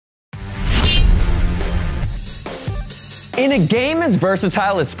In a game as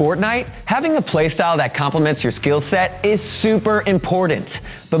versatile as Fortnite, having a playstyle that complements your skill set is super important.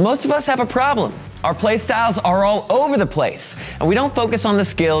 But most of us have a problem. Our playstyles are all over the place, and we don't focus on the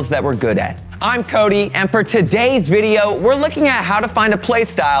skills that we're good at. I'm Cody, and for today's video, we're looking at how to find a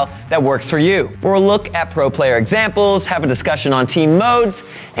playstyle that works for you. We'll look at pro player examples, have a discussion on team modes,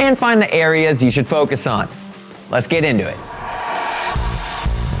 and find the areas you should focus on. Let's get into it.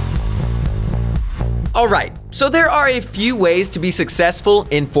 Alright, so there are a few ways to be successful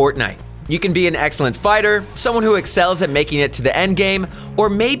in Fortnite. You can be an excellent fighter, someone who excels at making it to the end game, or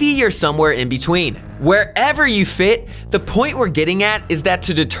maybe you're somewhere in between. Wherever you fit, the point we're getting at is that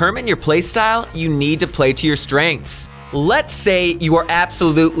to determine your playstyle, you need to play to your strengths. Let's say you are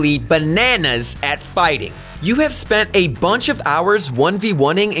absolutely bananas at fighting. You have spent a bunch of hours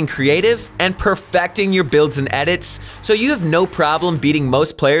 1v1ing in creative and perfecting your builds and edits, so you have no problem beating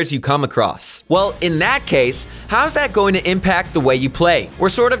most players you come across. Well, in that case, how's that going to impact the way you play? We're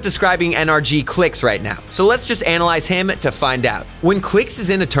sort of describing NRG Clix right now, so let's just analyze him to find out. When Clix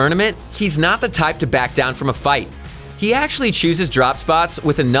is in a tournament, he's not the type to back down from a fight. He actually chooses drop spots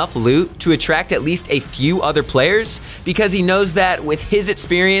with enough loot to attract at least a few other players because he knows that with his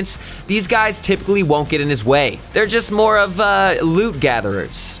experience, these guys typically won't get in his way. They're just more of loot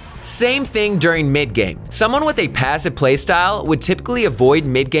gatherers. Same thing during mid-game. Someone with a passive playstyle would typically avoid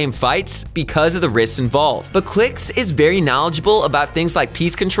mid-game fights because of the risks involved. But Clix is very knowledgeable about things like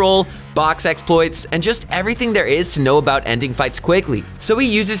piece control, box exploits, and just everything there is to know about ending fights quickly. So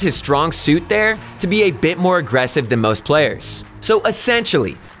he uses his strong suit there to be a bit more aggressive than most players. So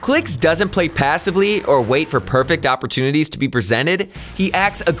essentially, Clix doesn't play passively or wait for perfect opportunities to be presented. He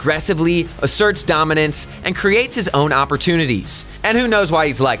acts aggressively, asserts dominance, and creates his own opportunities. And who knows why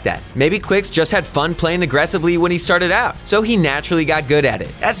he's like that? Maybe Clix just had fun playing aggressively when he started out, so he naturally got good at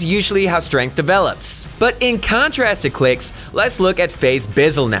it. That's usually how strength develops. But in contrast to Clix, let's look at FaZe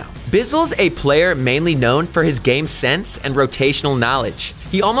Bizzle now. Bizzle's a player mainly known for his game sense and rotational knowledge.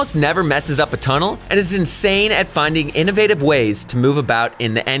 He almost never messes up a tunnel and is insane at finding innovative ways to move about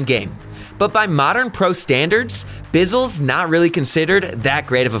in the endgame. But by modern pro standards, Bizzle's not really considered that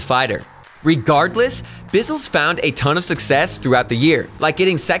great of a fighter. Regardless, Bizzle's found a ton of success throughout the year, like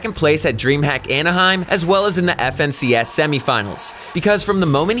getting second place at DreamHack Anaheim as well as in the FNCS semifinals, because from the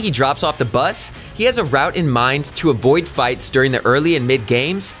moment he drops off the bus, he has a route in mind to avoid fights during the early and mid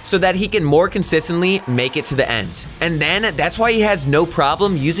games so that he can more consistently make it to the end. And then that's why he has no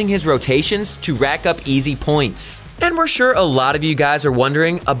problem using his rotations to rack up easy points. And we're sure a lot of you guys are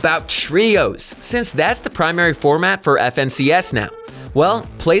wondering about trios, since that's the primary format for FNCS now. Well,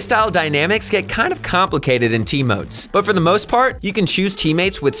 playstyle dynamics get kind of complicated in team modes, but for the most part, you can choose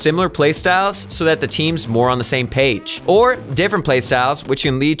teammates with similar playstyles so that the team's more on the same page, or different playstyles which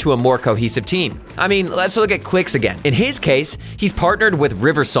can lead to a more cohesive team. I mean, let's look at Clix again. In his case, he's partnered with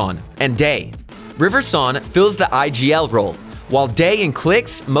Riverson and Day. Riverson fills the IGL role, while Day and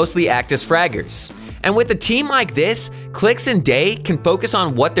Clix mostly act as fraggers. And with a team like this, Clix and Day can focus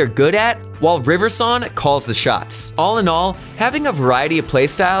on what they're good at, while Riverson calls the shots. All in all, having a variety of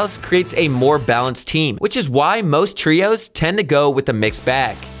playstyles creates a more balanced team, which is why most trios tend to go with a mixed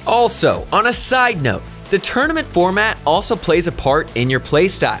bag. Also, on a side note, the tournament format also plays a part in your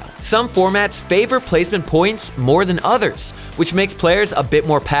playstyle. Some formats favor placement points more than others, which makes players a bit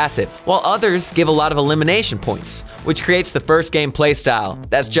more passive, while others give a lot of elimination points, which creates the first game playstyle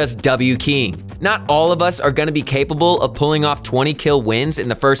that's just W keying. Not all of us are going to be capable of pulling off 20 kill wins in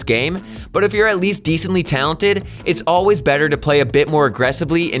the first game, but if you're at least decently talented, it's always better to play a bit more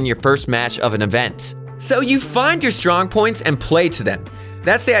aggressively in your first match of an event. So you find your strong points and play to them.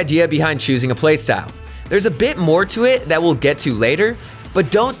 That's the idea behind choosing a playstyle. There's a bit more to it that we'll get to later,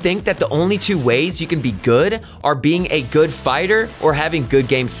 but don't think that the only two ways you can be good are being a good fighter or having good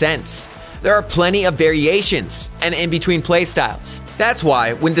game sense. There are plenty of variations and in-between playstyles. That's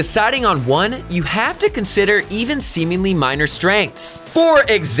why, when deciding on one, you have to consider even seemingly minor strengths. For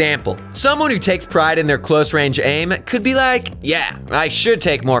example, someone who takes pride in their close-range aim could be like, yeah, I should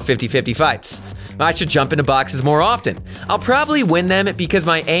take more 50-50 fights. I should jump into boxes more often. I'll probably win them because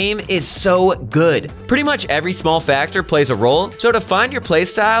my aim is so good. Pretty much every small factor plays a role, so to find your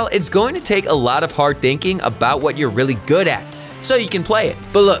playstyle, it's going to take a lot of hard thinking about what you're really good at, so you can play it.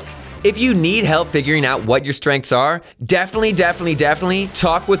 But look, if you need help figuring out what your strengths are, definitely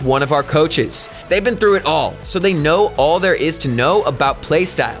talk with one of our coaches. They've been through it all, so they know all there is to know about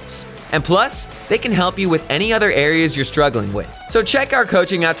playstyles. And plus, they can help you with any other areas you're struggling with. So check our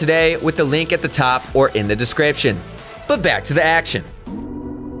coaching out today with the link at the top or in the description. But back to the action.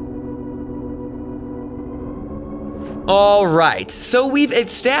 Alright, so we've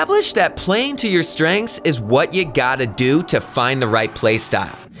established that playing to your strengths is what you gotta do to find the right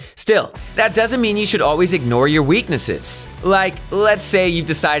playstyle. Still, that doesn't mean you should always ignore your weaknesses. Like, let's say you've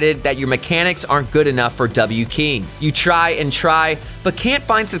decided that your mechanics aren't good enough for W keying. You try and try, but can't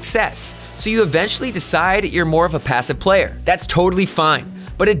find success, so you eventually decide you're more of a passive player. That's totally fine.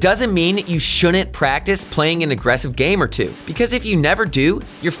 But it doesn't mean you shouldn't practice playing an aggressive game or two, because if you never do,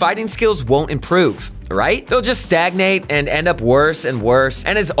 your fighting skills won't improve, right? They'll just stagnate and end up worse and worse,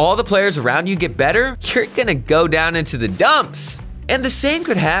 and as all the players around you get better, you're gonna go down into the dumps. And the same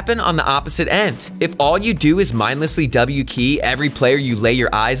could happen on the opposite end. If all you do is mindlessly W key every player you lay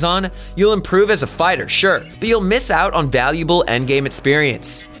your eyes on, you'll improve as a fighter, sure, but you'll miss out on valuable endgame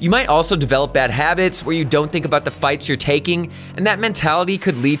experience. You might also develop bad habits where you don't think about the fights you're taking, and that mentality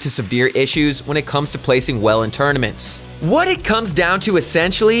could lead to severe issues when it comes to placing well in tournaments. What it comes down to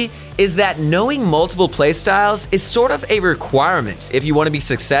essentially is that knowing multiple playstyles is sort of a requirement if you want to be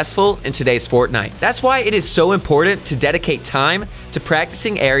successful in today's Fortnite. That's why it is so important to dedicate time to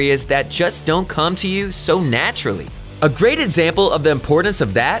practicing areas that just don't come to you so naturally. A great example of the importance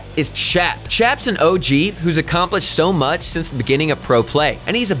of that is Chap. Chap's an OG who's accomplished so much since the beginning of pro play,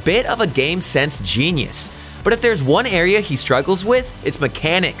 and he's a bit of a game sense genius. But if there's one area he struggles with, it's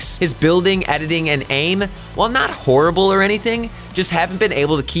mechanics. His building, editing, and aim, while not horrible or anything, just haven't been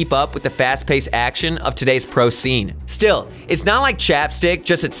able to keep up with the fast-paced action of today's pro scene. Still, it's not like Chapstick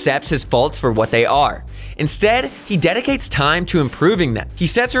just accepts his faults for what they are. Instead, he dedicates time to improving them. He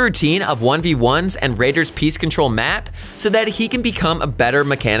sets a routine of 1v1s and Raiders Peace Control map so that he can become a better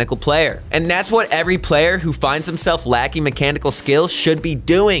mechanical player. And that's what every player who finds himself lacking mechanical skills should be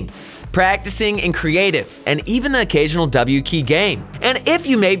doing. Practicing in creative, and even the occasional W key game. And if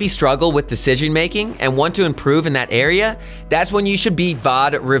you maybe struggle with decision making and want to improve in that area, that's when you should be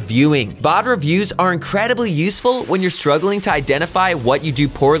VOD reviewing. VOD reviews are incredibly useful when you're struggling to identify what you do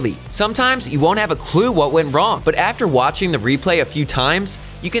poorly. Sometimes you won't have a clue what went wrong, but after watching the replay a few times,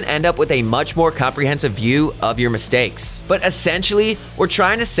 you can end up with a much more comprehensive view of your mistakes. But essentially, we're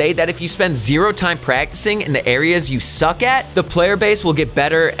trying to say that if you spend zero time practicing in the areas you suck at, the player base will get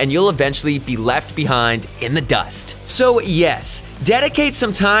better and you'll eventually be left behind in the dust. So yes, dedicate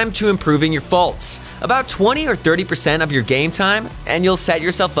some time to improving your faults. About 20 or 30% of your game time, and you'll set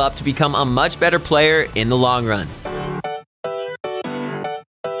yourself up to become a much better player in the long run.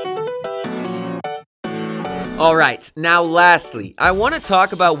 Alright, now lastly, I want to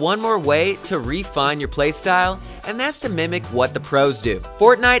talk about one more way to refine your playstyle, and that's to mimic what the pros do.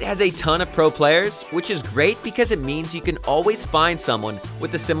 Fortnite has a ton of pro players, which is great because it means you can always find someone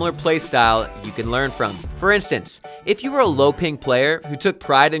with a similar playstyle you can learn from. For instance, if you were a low ping player who took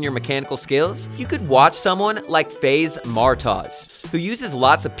pride in your mechanical skills, you could watch someone like FaZe Martaz, who uses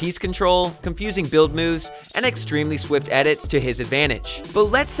lots of piece control, confusing build moves, and extremely swift edits to his advantage. But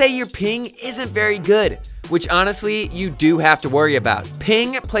let's say your ping isn't very good, which honestly you do have to worry about.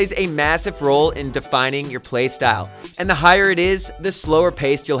 Ping plays a massive role in defining your playstyle, and the higher it is, the slower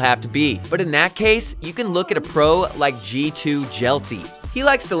paced you'll have to be. But in that case, you can look at a pro like G2 Jelty. He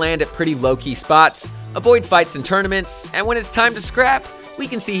likes to land at pretty low-key spots, avoid fights in tournaments, and when it's time to scrap, we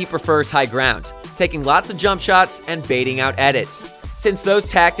can see he prefers high ground, taking lots of jump shots and baiting out edits, since those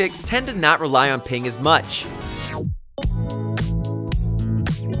tactics tend to not rely on ping as much.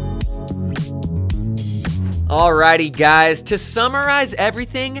 Alrighty guys, to summarize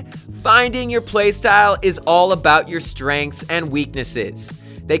everything, finding your playstyle is all about your strengths and weaknesses.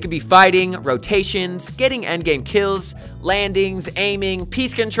 They could be fighting, rotations, getting endgame kills, landings, aiming,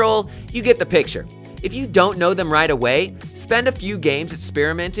 piece control, you get the picture. If you don't know them right away, spend a few games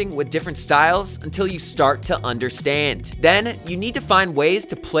experimenting with different styles until you start to understand. Then, you need to find ways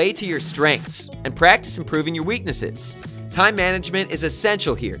to play to your strengths and practice improving your weaknesses. Time management is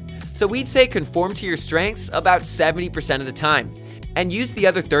essential here, so we'd say conform to your strengths about 70% of the time, and use the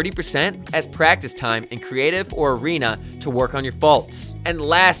other 30% as practice time in creative or arena to work on your faults. And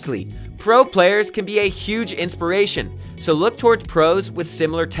lastly, pro players can be a huge inspiration, so look towards pros with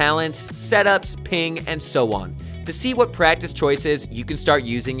similar talents, setups, ping, and so on, to see what practice choices you can start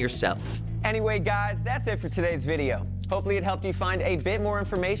using yourself. Anyway guys, that's it for today's video. Hopefully it helped you find a bit more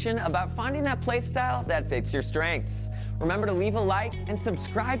information about finding that playstyle that fits your strengths. Remember to leave a like and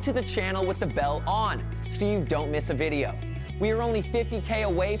subscribe to the channel with the bell on so you don't miss a video. We are only 50K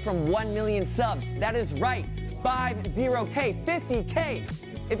away from 1 million subs. That is right, 50K, 50K.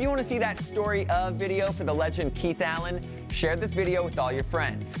 If you want to see that story of video for the legend Keith Allen, share this video with all your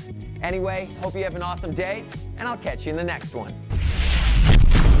friends. Anyway, hope you have an awesome day, and I'll catch you in the next one.